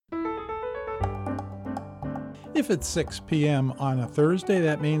If it's 6 p.m. on a Thursday,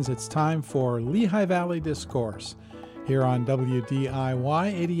 that means it's time for Lehigh Valley Discourse here on WDIY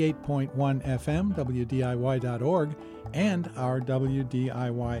 88.1 FM, WDIY.org, and our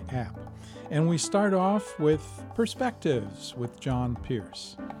WDIY app. And we start off with Perspectives with John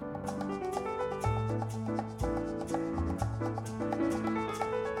Pearce.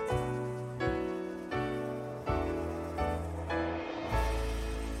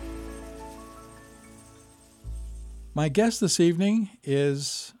 My guest this evening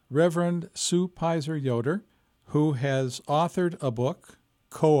is Reverend Sue Pizor Yoder, who has co-authored a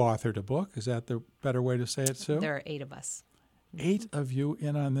book. Is that the better way to say it, Sue? There are 8 of us. 8 of you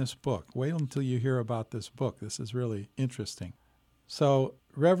in on this book. Wait until you hear about this book. This is really interesting. So,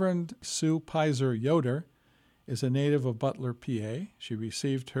 Reverend Sue Pizor Yoder is a native of Butler, PA. She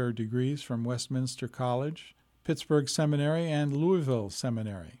received her degrees from Westminster College, Pittsburgh Seminary, and Louisville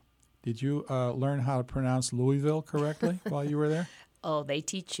Seminary. Did you learn how to pronounce Louisville correctly while you were there? Oh, they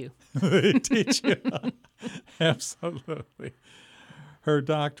teach you. They teach you. Absolutely. Her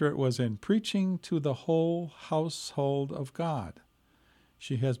doctorate was in preaching to the whole household of God.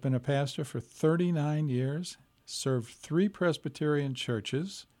 She has been a pastor for 39 years, served 3 Presbyterian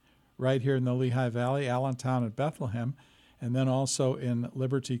churches right here in the Lehigh Valley, Allentown and Bethlehem, and then also in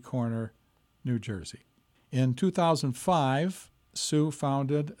Liberty Corner, New Jersey. In 2005, Sue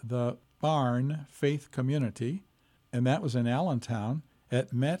founded the Barn Faith Community, and that was in Allentown.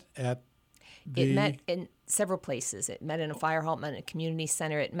 It met in several places. It met in a fire hall, it met in a community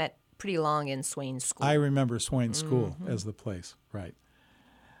center. It met pretty long in Swain School. I remember Swain School as the place, right.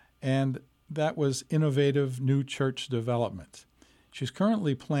 And that was innovative new church development. She's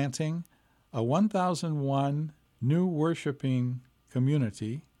currently planting a 1001 new worshiping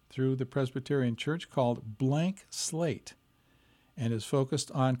community through the Presbyterian Church called Blank Slate, and is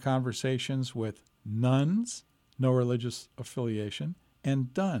focused on conversations with nuns, no religious affiliation,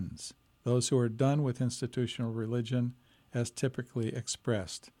 and dones, those who are done with institutional religion as typically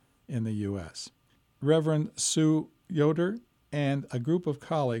expressed in the U.S. Reverend Sue Yoder and a group of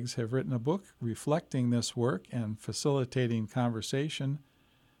colleagues have written a book reflecting this work and facilitating conversation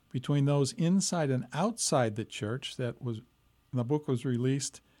between those inside and outside the church. The book was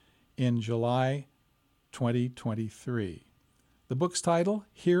released in July 2023. The book's title,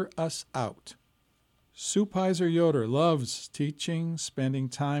 Hear Us Out. Sue Pizor Yoder loves teaching, spending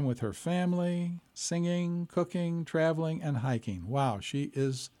time with her family, singing, cooking, traveling, and hiking. Wow, she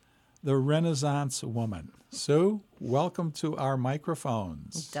is the Renaissance woman. Sue, welcome to our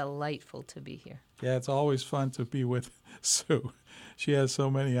microphones. Delightful to be here. Yeah, it's always fun to be with Sue. She has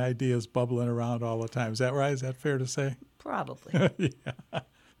so many ideas bubbling around all the time. Is that right? Is that fair to say? Probably. Yeah.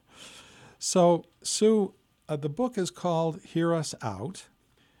 So, Sue, the book is called Hear Us Out.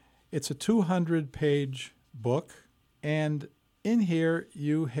 It's a 200-page book, and in here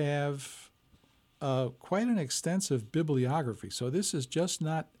you have quite an extensive bibliography. So this is just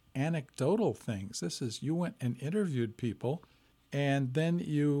not anecdotal things. This is, you went and interviewed people, and then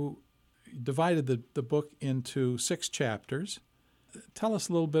you divided the book into 6 chapters. Tell us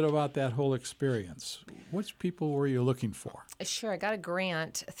a little bit about that whole experience. Which people were you looking for? Sure. I got a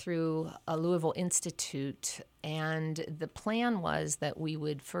grant through a Louisville Institute, and the plan was that we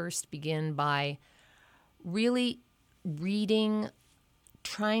would first begin by really reading,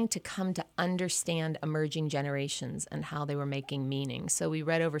 trying to come to understand emerging generations and how they were making meaning. So we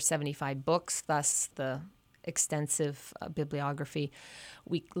read over 75 books, thus the extensive bibliography.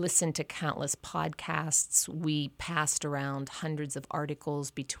 We listened to countless podcasts. We passed around hundreds of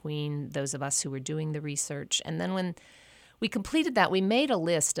articles between those of us who were doing the research. And then when we completed that, we made a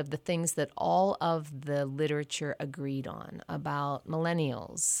list of the things that all of the literature agreed on about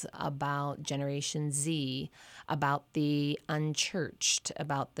millennials, about Generation Z, about the unchurched,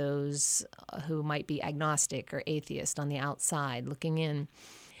 about those who might be agnostic or atheist on the outside looking in.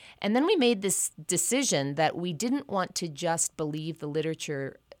 And then we made this decision that we didn't want to just believe the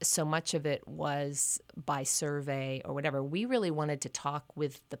literature, so much of it was by survey or whatever. We really wanted to talk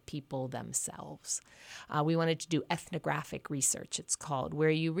with the people themselves. We wanted to do ethnographic research, it's called, where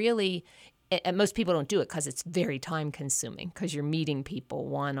you really, and most people don't do it because it's very time-consuming because you're meeting people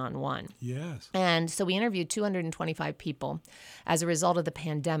one-on-one. Yes. And so we interviewed 225 people. As a result of the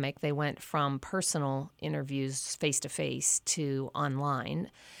pandemic, they went from personal interviews face-to-face to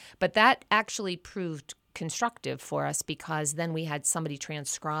online. But that actually proved constructive for us because then we had somebody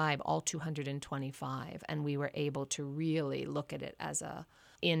transcribe all 225, and we were able to really look at it as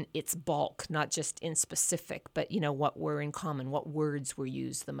in its bulk, not just in specific, but what were in common, what words were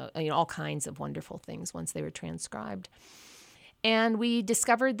used the most, all kinds of wonderful things once they were transcribed. And we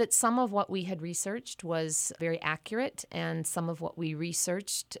discovered that some of what we had researched was very accurate, and some of what we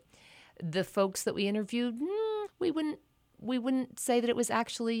researched, the folks that we interviewed, we wouldn't say that it was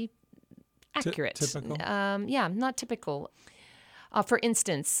actually accurate. Typical? Yeah, not typical. For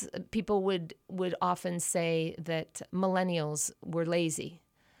instance, people would often say that millennials were lazy.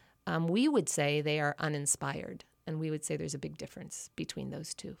 We would say they are uninspired, and we would say there's a big difference between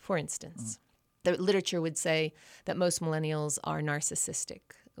those two. For instance, the literature would say that most millennials are narcissistic.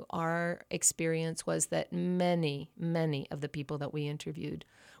 Our experience was that many of the people that we interviewed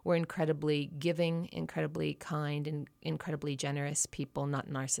were incredibly giving, incredibly kind, and incredibly generous people, not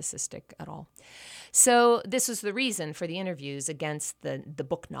narcissistic at all. So this was the reason for the interviews against the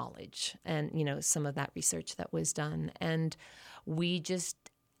book knowledge and, some of that research that was done. And we just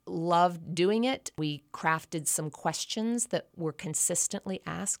loved doing it. We crafted some questions that were consistently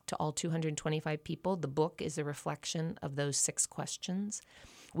asked to all 225 people. The book is a reflection of those 6 questions.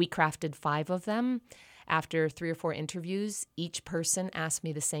 We crafted 5 of them. After 3 or 4 interviews, each person asked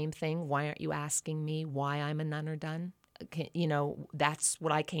me the same thing. Why aren't you asking me why I'm a nun or done? That's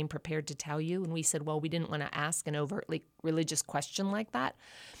what I came prepared to tell you. And we said, well, we didn't want to ask an overtly religious question like that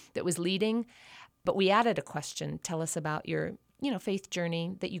was leading. But we added a question. Tell us about your faith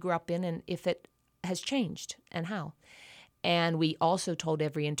journey that you grew up in and if it has changed and how. And we also told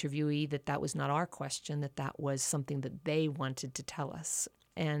every interviewee that was not our question, that was something that they wanted to tell us.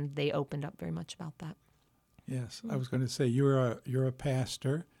 And they opened up very much about that. Yes, I was going to say you're a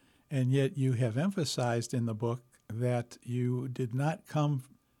pastor, and yet you have emphasized in the book that you did not come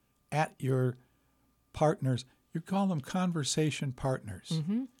at your partners. You call them conversation partners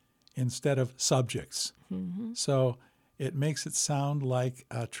instead of subjects. So it makes it sound like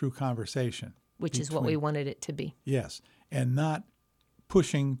a true conversation. Which is what we wanted it to be. Yes, and not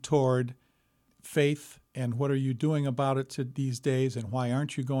pushing toward faith and what are you doing about it these days and why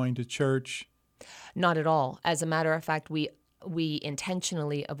aren't you going to church? Not at all. As a matter of fact, we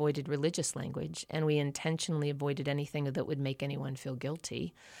intentionally avoided religious language, and we intentionally avoided anything that would make anyone feel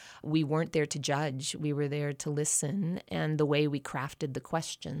guilty. We weren't there to judge. We were there to listen, and the way we crafted the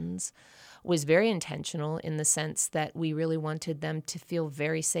questions was very intentional in the sense that we really wanted them to feel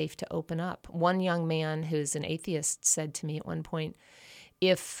very safe to open up. One young man who's an atheist said to me at one point,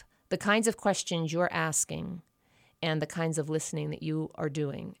 if the kinds of questions you're asking and the kinds of listening that you are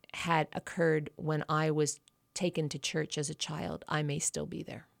doing had occurred when I was taken to church as a child, I may still be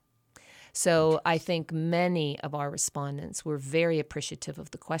there. So I think many of our respondents were very appreciative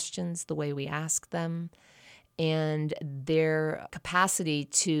of the questions, the way we asked them, and their capacity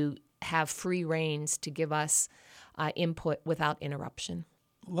to have free reins to give us input without interruption.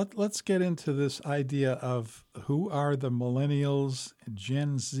 Let's get into this idea of who are the millennials,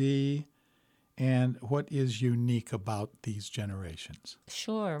 Gen Z, and what is unique about these generations.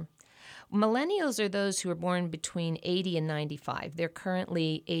 Sure. Millennials are those who are born between 80 and 95. They're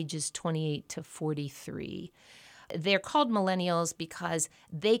currently ages 28 to 43. They're called millennials because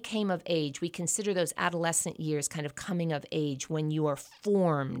they came of age. We consider those adolescent years kind of coming of age when you are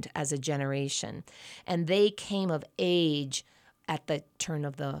formed as a generation. And they came of age at the turn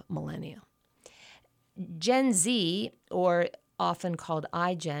of the millennia. Gen Z, or often called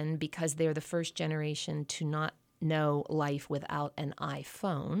iGen because they're the first generation to not know life without an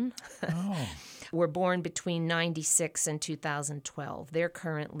iPhone, were born between 96 and 2012. They're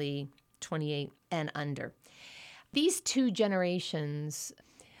currently 28 and under. These 2 generations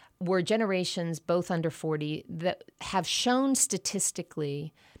were generations both under 40 that have shown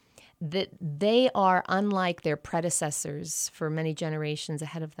statistically that they are, unlike their predecessors for many generations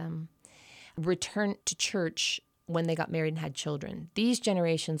ahead of them, returned to church when they got married and had children. These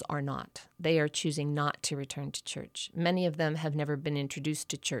generations are not. They are choosing not to return to church. Many of them have never been introduced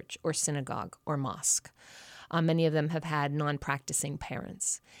to church or synagogue or mosque. Many of them have had non-practicing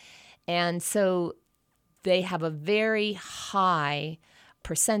parents. And so they have a very high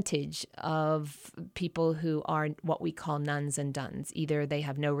percentage of people who are what we call nuns and duns. Either they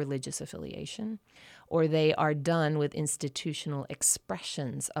have no religious affiliation or they are done with institutional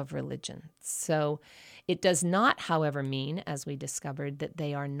expressions of religion. So it does not, however, mean, as we discovered, that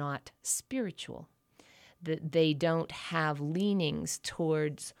they are not spiritual, that they don't have leanings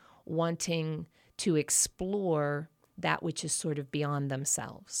towards wanting to explore that which is sort of beyond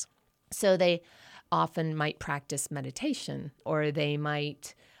themselves. So they often might practice meditation, or they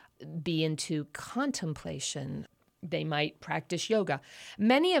might be into contemplation. They might practice yoga.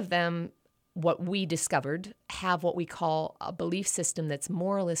 Many of them, what we discovered, have what we call a belief system that's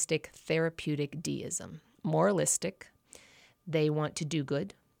moralistic therapeutic deism. Moralistic, they want to do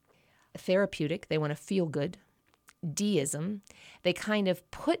good. Therapeutic, they want to feel good. deism, they kind of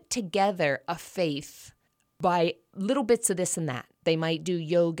put together a faith by little bits of this and that. They might do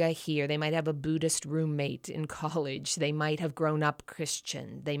yoga here. They might have a Buddhist roommate in college. They might have grown up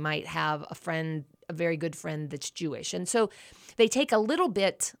Christian. They might have a friend, a very good friend that's Jewish. And so they take a little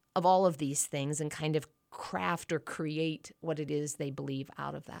bit of all of these things and kind of craft or create what it is they believe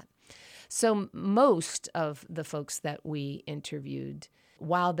out of that. So most of the folks that we interviewed,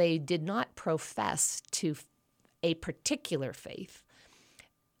 while they did not profess to a particular faith,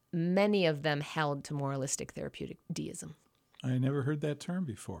 many of them held to moralistic therapeutic deism. I never heard that term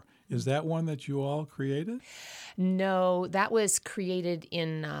before. Is that one that you all created? No, that was created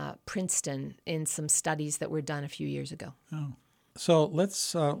in Princeton in some studies that were done a few years ago. Oh. So let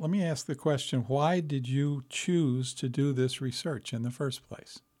me ask the question, why did you choose to do this research in the first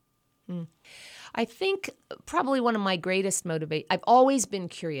place? I think probably one of my greatest motivations, I've always been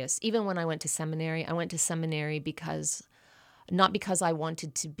curious, even when I went to seminary. I went to seminary not because I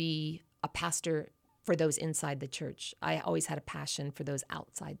wanted to be a pastor for those inside the church. I always had a passion for those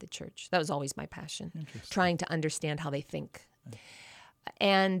outside the church. That was always my passion, trying to understand how they think.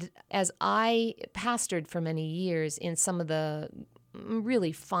 And as I pastored for many years in some of the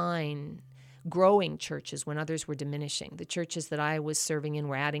really fine, growing churches when others were diminishing, the churches that I was serving in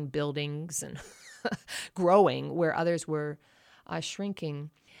were adding buildings and growing where others were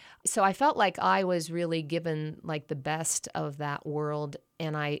shrinking. So I felt like I was really given like the best of that world,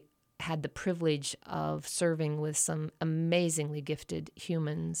 and I had the privilege of serving with some amazingly gifted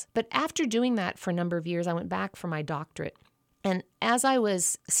humans. But after doing that for a number of years, I went back for my doctorate. And as I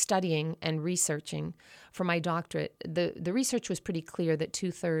was studying and researching for my doctorate, the research was pretty clear that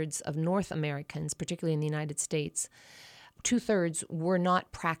 2/3 of North Americans, particularly in the United States, 2/3 were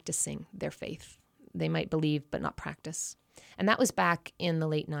not practicing their faith. They might believe but not practice. And that was back in the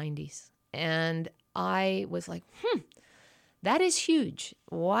late 90s. And I was like, that is huge.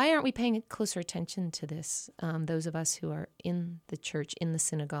 Why aren't we paying closer attention to this, those of us who are in the church, in the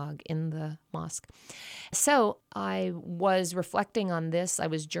synagogue, in the mosque? So I was reflecting on this. I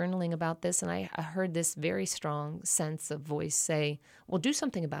was journaling about this, and I heard this very strong sense of voice say, well, do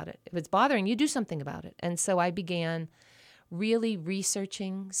something about it. If it's bothering you, do something about it. And so I began really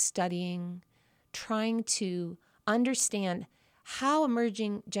researching, studying, trying to understand how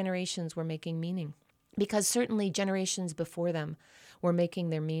emerging generations were making meaning. Because certainly generations before them were making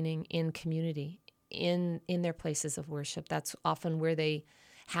their meaning in community, in their places of worship. That's often where they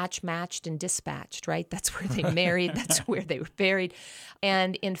hatch, matched, and dispatched, right? That's where they married. That's where they were buried.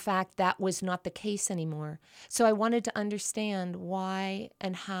 And in fact, that was not the case anymore. So I wanted to understand why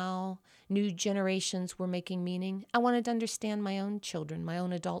and how new generations were making meaning. I wanted to understand my own children, my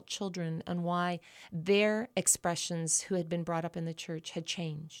own adult children, and why their expressions who had been brought up in the church had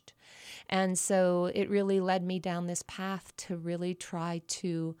changed. And so it really led me down this path to really try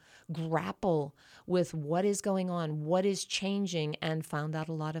to grapple with what is going on, what is changing, and found out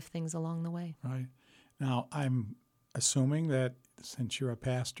a lot of things along the way. Right. Now, I'm assuming that since you're a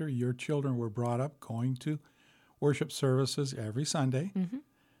pastor, your children were brought up going to worship services every Sunday. Mm-hmm.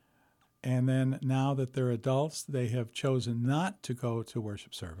 And then now that they're adults, they have chosen not to go to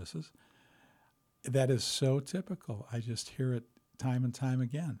worship services. That is so typical. I just hear it time and time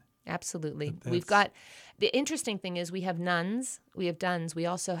again. Absolutely. We've got, the interesting thing is we have nuns, we have duns, we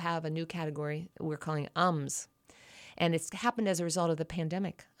also have a new category we're calling ums. And it's happened as a result of the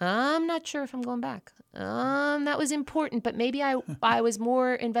pandemic. I'm not sure if I'm going back. That was important, but maybe I was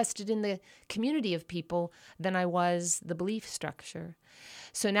more invested in the community of people than I was the belief structure.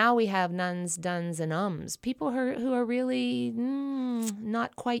 So now we have nuns, duns, and ums, people who are really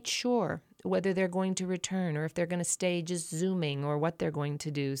not quite sure whether they're going to return or if they're going to stay just Zooming or what they're going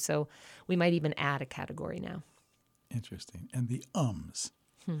to do. So we might even add a category now. Interesting. And the ums.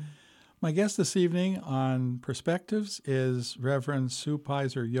 My guest this evening on Perspectives is Reverend Sue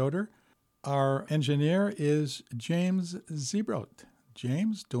Pizor Yoder. Our engineer is James Zebrot.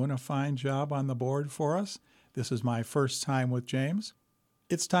 James, doing a fine job on the board for us. This is my first time with James.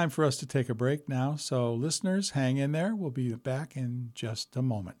 It's time for us to take a break now, so listeners, hang in there. We'll be back in just a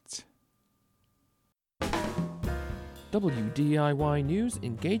moment. WDIY News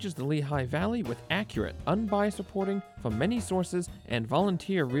engages the Lehigh Valley with accurate, unbiased reporting from many sources and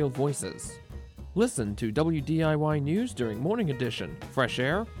volunteer real voices. Listen to WDIY News during Morning Edition, Fresh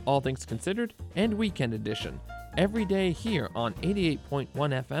Air, All Things Considered, and Weekend Edition, every day here on 88.1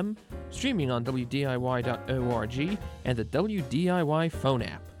 FM, streaming on WDIY.org and the WDIY phone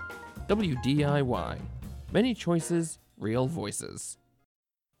app. WDIY. Many choices, real voices.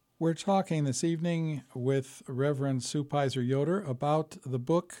 We're talking this evening with Reverend Sue Pizor Yoder about the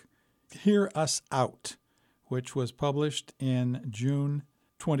book Hear Us Out, which was published in June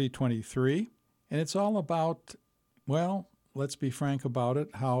 2023. And it's all about, well, let's be frank about it,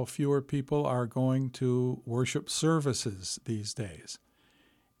 how fewer people are going to worship services these days.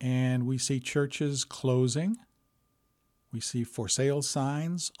 And we see churches closing. We see for sale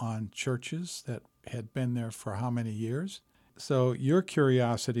signs on churches that had been there for how many years. So your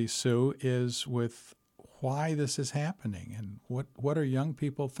curiosity, Sue, is with why this is happening and what are young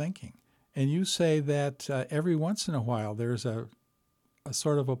people thinking? And you say that every once in a while there's a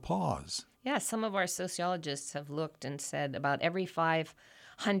sort of a pause. Yeah, some of our sociologists have looked and said about every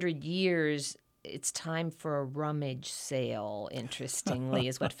 500 years, it's time for a rummage sale, interestingly,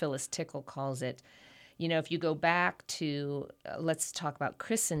 is what Phyllis Tickle calls it. You know, if you go back to, let's talk about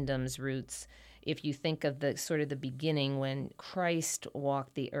Christendom's roots, if you think of the sort of the beginning when Christ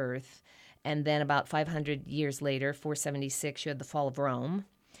walked the earth, and then about 500 years later, 476, you had the fall of Rome.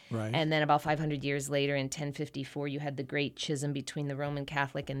 Right. And then about 500 years later, in 1054, you had the great schism between the Roman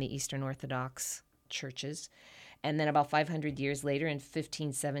Catholic and the Eastern Orthodox churches. And then about 500 years later, in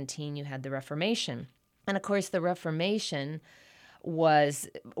 1517, you had the Reformation. And of course, the Reformation was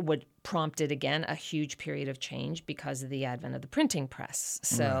what prompted, again, a huge period of change because of the advent of the printing press.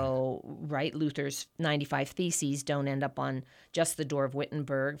 So, right, Luther's 95 Theses don't end up on just the door of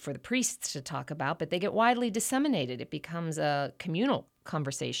Wittenberg for the priests to talk about, but they get widely disseminated. It becomes a communal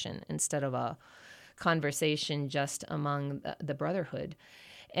conversation instead of a conversation just among the brotherhood.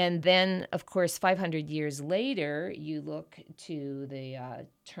 And then, of course, 500 years later, you look to the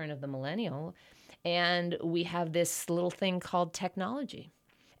turn of the millennial, and we have this little thing called technology.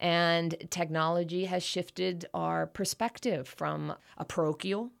 And technology has shifted our perspective from a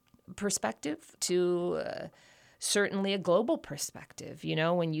parochial perspective to certainly a global perspective. You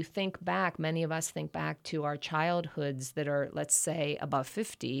know, when you think back, many of us think back to our childhoods that are, let's say, above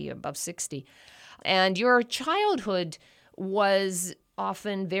 50, above 60. And your childhood was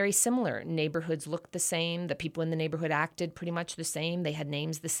often very similar. Neighborhoods looked the same. The people in the neighborhood acted pretty much the same. They had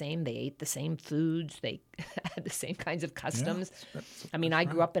names the same. They ate the same foods. They had the same kinds of customs. Yeah, I mean, I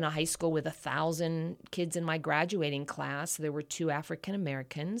grew up in a high school with 1,000 kids in my graduating class. There were 2 African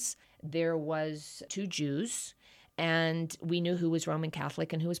Americans. There was 2 Jews. And we knew who was Roman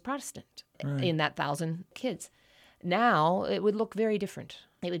Catholic and who was Protestant in that 1,000 kids. Now, it would look very different.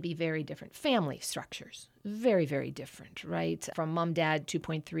 It would be very different. Family structures, very, very different, right? From mom, dad,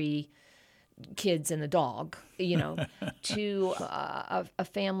 2.3 kids and a dog, you know, to a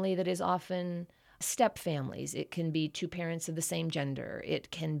family that is often step families. It can be 2 parents of the same gender. It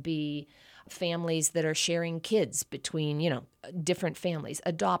can be families that are sharing kids between, you know, different families,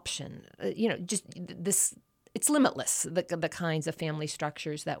 adoption, you know, just this, it's limitless, the kinds of family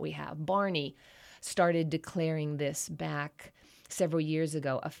structures that we have. Barney started declaring this back several years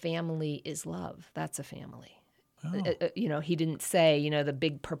ago. A family is love. That's a family. Oh. You know, he didn't say, you know, the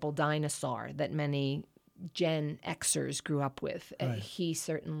big purple dinosaur that many Gen Xers grew up with. Right. He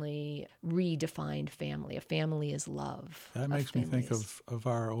certainly redefined family. A family is love. That makes me think of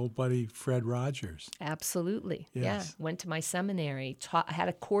our old buddy Fred Rogers. Absolutely. Yes. Yeah. Went to my seminary, had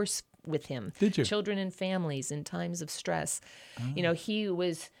a course with him. Did you? Children and families in times of stress. Oh. You know, he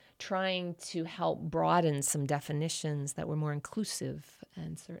was trying to help broaden some definitions that were more inclusive,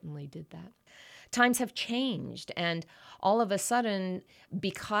 and certainly did that. Times have changed, and all of a sudden,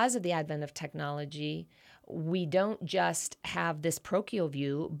 because of the advent of technology, we don't just have this parochial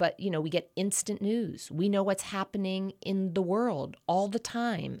view, but, you know, we get instant news. We know what's happening in the world all the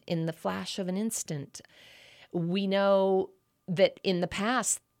time, in the flash of an instant. We know that in the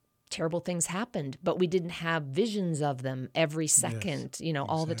past, terrible things happened, but we didn't have visions of them every second, you know,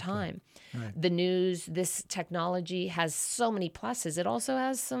 all the time. Right. The news, this technology has so many pluses. It also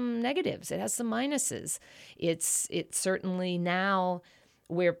has some negatives. It has some minuses. It's certainly now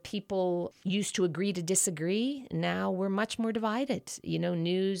where people used to agree to disagree, now we're much more divided. You know,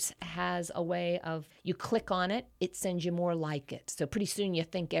 news has a way of, you click on it, it sends you more like it. So pretty soon you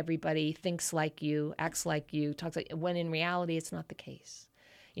think everybody thinks like you, acts like you, talks like, when in reality it's not the case.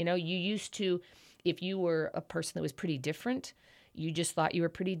 You know, you used to, if you were a person that was pretty different, you just thought you were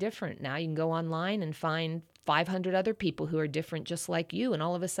pretty different. Now you can go online and find 500 other people who are different just like you, and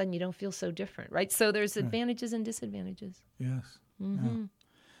all of a sudden you don't feel so different, right? So there's advantages and disadvantages. Yes. Mm-hmm. Yeah.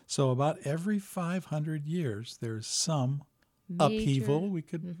 So about every 500 years, there's some upheaval, we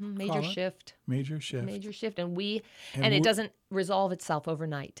could call major shift. Major shift. Major shift. And it doesn't resolve itself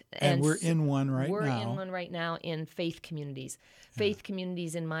overnight. And we're in one right now. We're in one right now in faith communities. Faith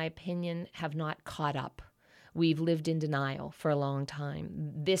communities, in my opinion, have not caught up. We've lived in denial for a long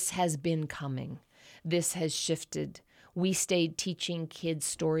time. This has been coming. This has shifted. We stayed teaching kids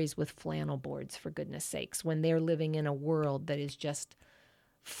stories with flannel boards, for goodness sakes, when they're living in a world that is just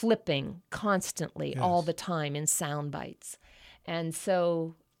flipping constantly, all the time in sound bites. And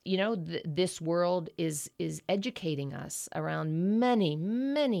so, this world is educating us around many,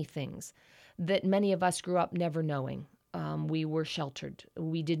 many things that many of us grew up never knowing. We were sheltered.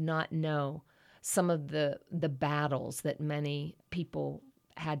 We did not know some of the battles that many people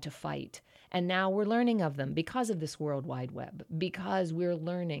had to fight. And now we're learning of them because of this World Wide Web, because we're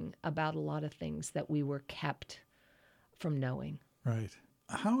learning about a lot of things that we were kept from knowing. Right.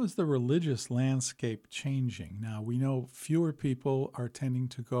 How is the religious landscape changing? Now, we know fewer people are tending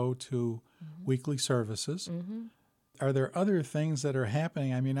to go to weekly services. Are there other things that are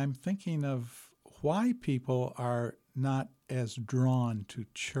happening? I mean, I'm thinking of why people are not as drawn to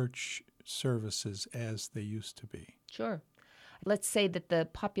church services as they used to be. Sure. Let's say that the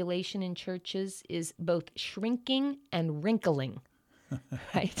population in churches is both shrinking and wrinkling,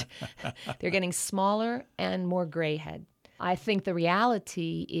 right? They're getting smaller and more gray-head. I think the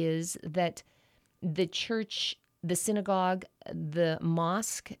reality is that the church, the synagogue, the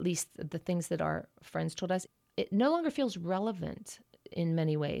mosque, at least the things that our friends told us, it no longer feels relevant in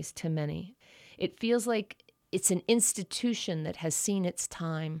many ways to many. It feels like it's an institution that has seen its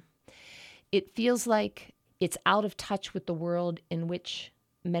time. It feels like it's out of touch with the world in which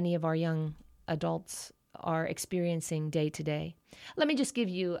many of our young adults are experiencing day to day. Let me just give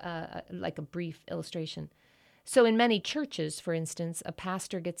you a brief illustration. So in many churches, for instance, a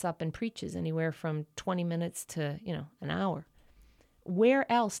pastor gets up and preaches anywhere from 20 minutes to, an hour.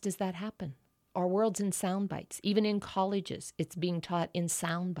 Where else does that happen? Our world's in sound bites. Even in colleges, it's being taught in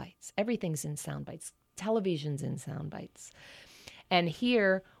sound bites. Everything's in sound bites. Television's in sound bites. And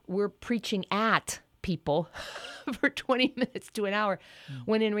here we're preaching at people for 20 minutes to an hour,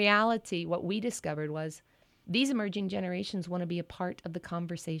 when in reality, what we discovered was these emerging generations want to be a part of the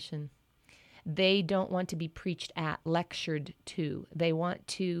conversation. They don't want to be preached at, lectured to. They want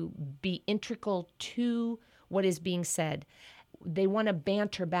to be integral to what is being said. They want to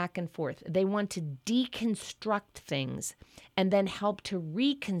banter back and forth. They want to deconstruct things and then help to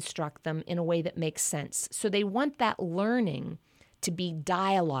reconstruct them in a way that makes sense. So they want that learning to be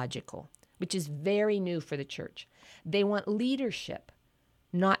dialogical, which is very new for the church. They want leadership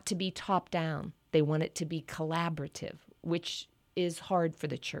not to be top down. They want it to be collaborative, which is hard for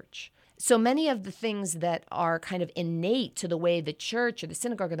the church. So many of the things that are kind of innate to the way the church or the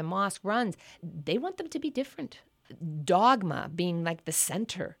synagogue or the mosque runs, they want them to be different. Dogma being like the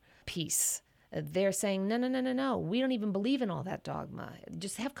center piece. They're saying, no, we don't even believe in all that dogma.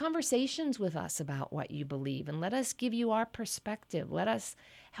 Just have conversations with us about what you believe and let us give you our perspective. Let us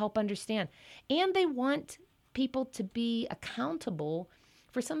help understand. And they want people to be accountable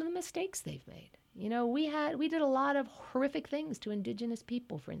for some of the mistakes they've made. We did a lot of horrific things to indigenous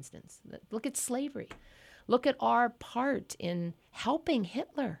people, for instance. Look at slavery. Look at our part in helping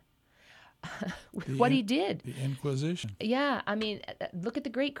Hitler. What he did. The Inquisition. Yeah, I mean, look at the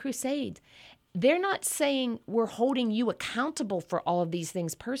Great Crusade. They're not saying we're holding you accountable for all of these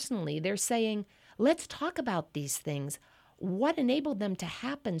things personally. They're saying, let's talk about these things. What enabled them to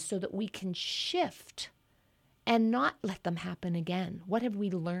happen so that we can shift and not let them happen again? What have we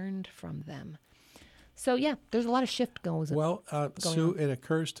learned from them? So, yeah, there's a lot of shift going on. Well, Sue, it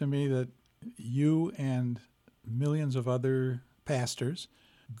occurs to me that you and millions of other pastors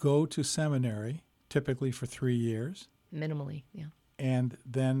go to seminary, typically for 3 years. Minimally, yeah. And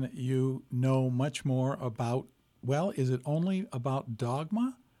then you know much more about, is it only about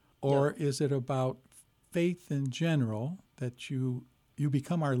dogma? Or is it about faith in general that you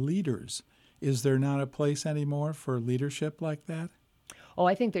become our leaders? Is there not a place anymore for leadership like that? Oh,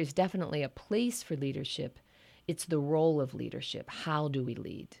 I think there's definitely a place for leadership. It's the role of leadership. How do we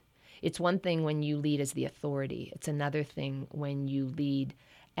lead? It's one thing when you lead as the authority. It's another thing when you lead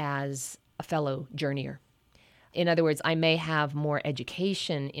as a fellow journeyer. In other words, I may have more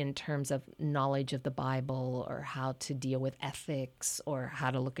education in terms of knowledge of the Bible or how to deal with ethics or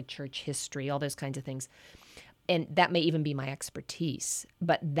how to look at church history, all those kinds of things. And that may even be my expertise.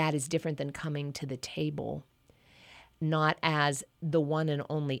 But that is different than coming to the table not as the one and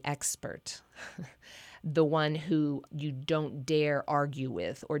only expert, the one who you don't dare argue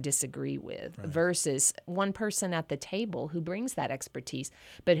with or disagree with, right, versus one person at the table who brings that expertise,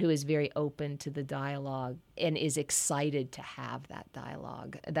 but who is very open to the dialogue and is excited to have that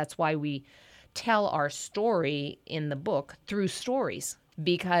dialogue. That's why we tell our story in the book through stories,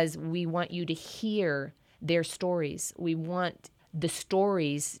 because we want you to hear their stories. We want the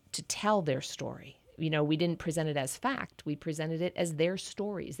stories to tell their story. We didn't present it as fact. We presented it as their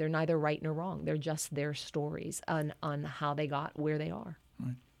stories. They're neither right nor wrong. They're just their stories on how they got where they are.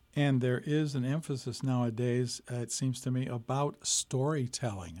 Right. And there is an emphasis nowadays, it seems to me, about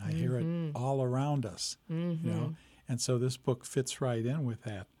storytelling. I hear it all around us, and so this book fits right in with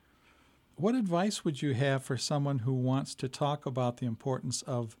that. What advice would you have for someone who wants to talk about the importance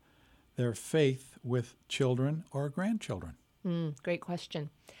of their faith with children or grandchildren? Great question.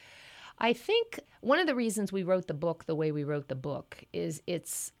 I think one of the reasons we wrote the book the way we wrote the book is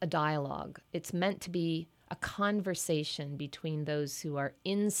it's a dialogue. It's meant to be a conversation between those who are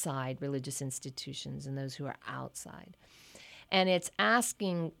inside religious institutions and those who are outside. And it's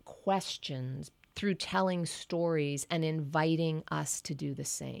asking questions through telling stories and inviting us to do the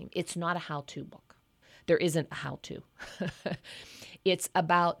same. It's not a how-to book. There isn't a how-to. It's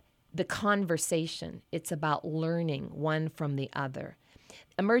about the conversation. It's about learning one from the other.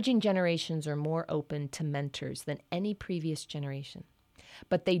 Emerging generations are more open to mentors than any previous generation.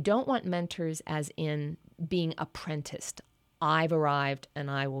 But they don't want mentors as in being apprenticed. I've arrived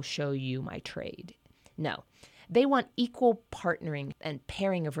and I will show you my trade. No. They want equal partnering and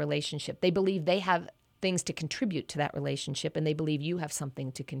pairing of relationship. They believe they have things to contribute to that relationship, and they believe you have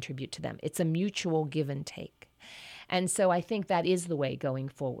something to contribute to them. It's a mutual give and take. And so I think that is the way going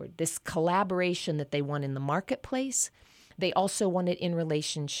forward. This collaboration that they want in the marketplace, they also want it in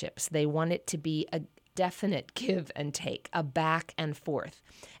relationships. They want it to be a definite give and take, a back and forth.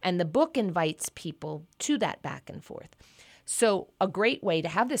 And the book invites people to that back and forth. So a great way to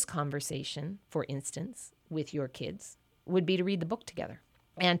have this conversation, for instance, with your kids would be to read the book together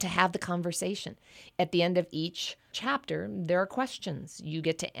and to have the conversation. At the end of each chapter, there are questions. You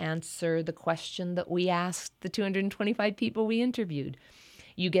get to answer the question that we asked the 225 people we interviewed.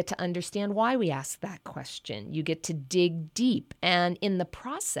 You get to understand why we asked that question. You get to dig deep. And in the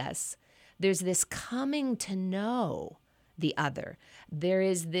process, there's this coming to know the other. There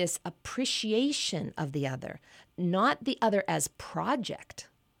is this appreciation of the other, not the other as project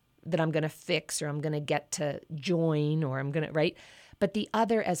that I'm going to fix or I'm going to get to join or I'm going to, right? But the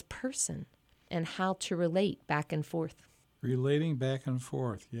other as person and how to relate back and forth. Relating back and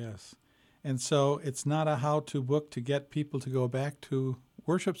forth, yes. And so it's not a how-to book to get people to go back to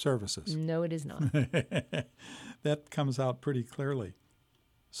worship services. No, it is not. That comes out pretty clearly.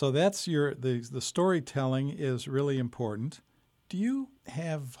 So that's the storytelling is really important. Do you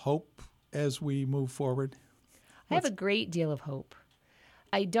have hope as we move forward? I have a great deal of hope.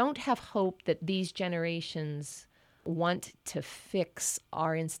 I don't have hope that these generations want to fix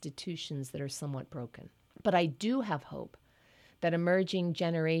our institutions that are somewhat broken. But I do have hope that emerging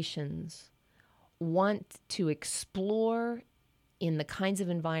generations want to explore in the kinds of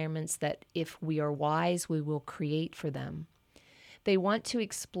environments that if we are wise, we will create for them. They want to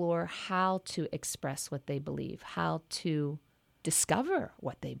explore how to express what they believe, how to discover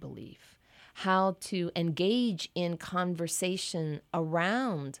what they believe, how to engage in conversation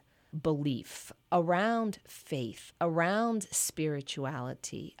around belief, around faith, around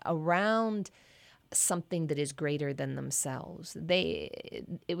spirituality, around something that is greater than themselves.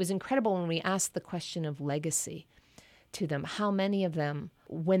 It was incredible when we asked the question of legacy to them, how many of them,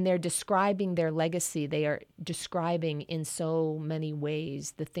 when they're describing their legacy, they are describing in so many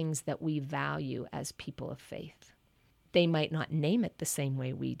ways the things that we value as people of faith. They might not name it the same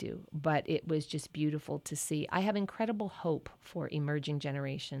way we do, but it was just beautiful to see. I have incredible hope for emerging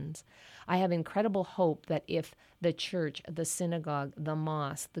generations. I have incredible hope that if the church, the synagogue, the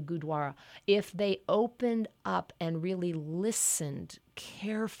mosque, the gurdwara, if they opened up and really listened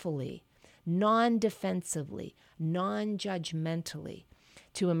carefully, non-defensively, non-judgmentally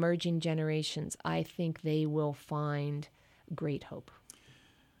to emerging generations, I think they will find great hope.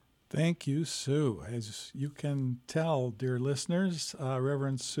 Thank you, Sue. As you can tell, dear listeners,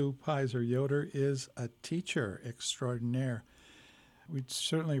 Reverend Sue Pizor Yoder is a teacher extraordinaire. We'd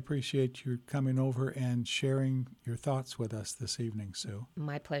certainly appreciate you coming over and sharing your thoughts with us this evening, Sue.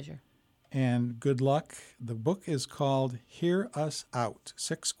 My pleasure. And good luck. The book is called Hear Us Out,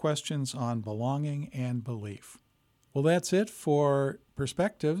 6 Questions on Belonging and Belief. Well, that's it for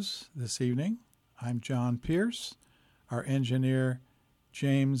Perspectives this evening. I'm John Pearce, our engineer,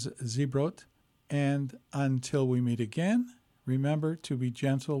 James Zebrot, and until we meet again, remember to be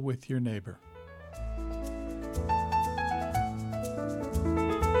gentle with your neighbor.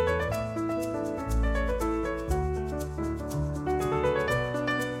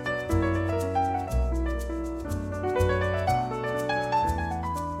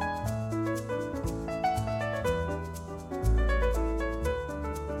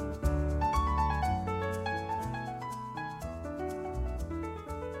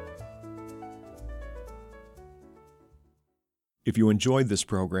 If you enjoyed this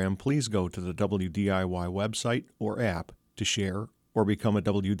program, please go to the WDIY website or app to share or become a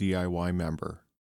WDIY member.